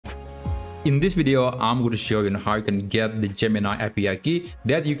In this video, I'm going to show you how you can get the Gemini API key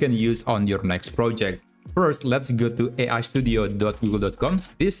that you can use on your next project. First, let's go to aistudio.google.com.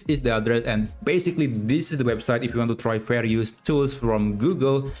 This is the address, and basically this is the website if you want to try fair use tools from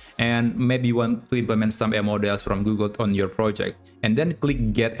Google and maybe you want to implement some AI models from Google on your project. And then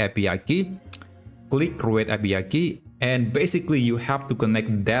click Get API Key, click Create API Key, and basically you have to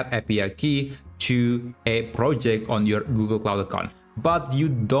connect that API key to a project on your Google Cloud account. But you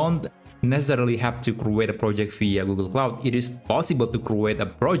don't necessarily have to create a project via Google Cloud. It is possible to create a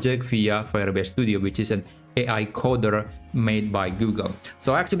project via Firebase Studio, which is an AI coder made by Google.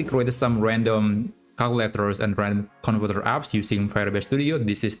 So I actually created some random calculators and random converter apps using Firebase Studio.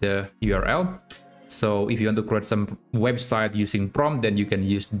 This is the URL. So if you want to create some website using prompt, then you can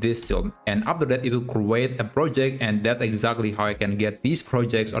use this tool. And after that, it will create a project, and that's exactly how I can get these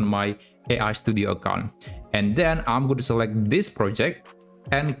projects on my AI Studio account. And then I'm going to select this project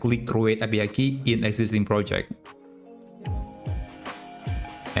and click Create API Key in existing project.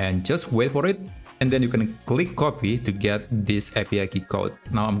 And just wait for it. And then you can click copy to get this API key code.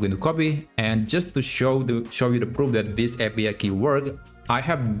 Now I'm going to copy, and just to show you the proof that this API key works, I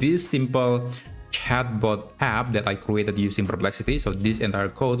have this simple chatbot app that I created using Perplexity. So this entire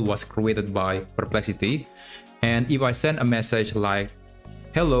code was created by Perplexity. And if I send a message like,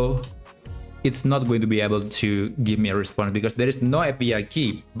 hello, it's not going to be able to give me a response because there is no API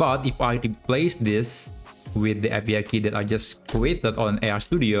key. But if I replace this with the API key that I just created on AI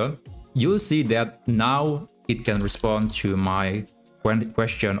Studio, you'll see that now it can respond to my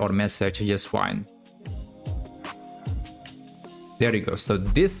question or message just fine. There you go. So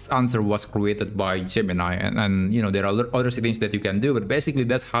this answer was created by Gemini, and you know, there are other settings that you can do, but basically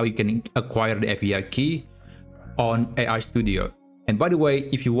that's how you can acquire the API key on AI Studio. And by the way,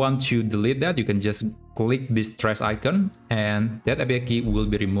 if you want to delete that, you can just click this trash icon and that API key will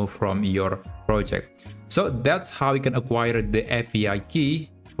be removed from your project. So that's how you can acquire the API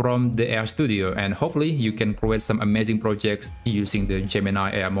key from the AI Studio, and hopefully you can create some amazing projects using the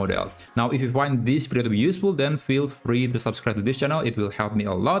Gemini AI model. Now, if you find this video to be useful, then feel free to subscribe to this channel. It will help me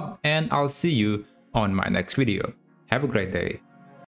a lot, and I'll see you on my next video. Have a great day.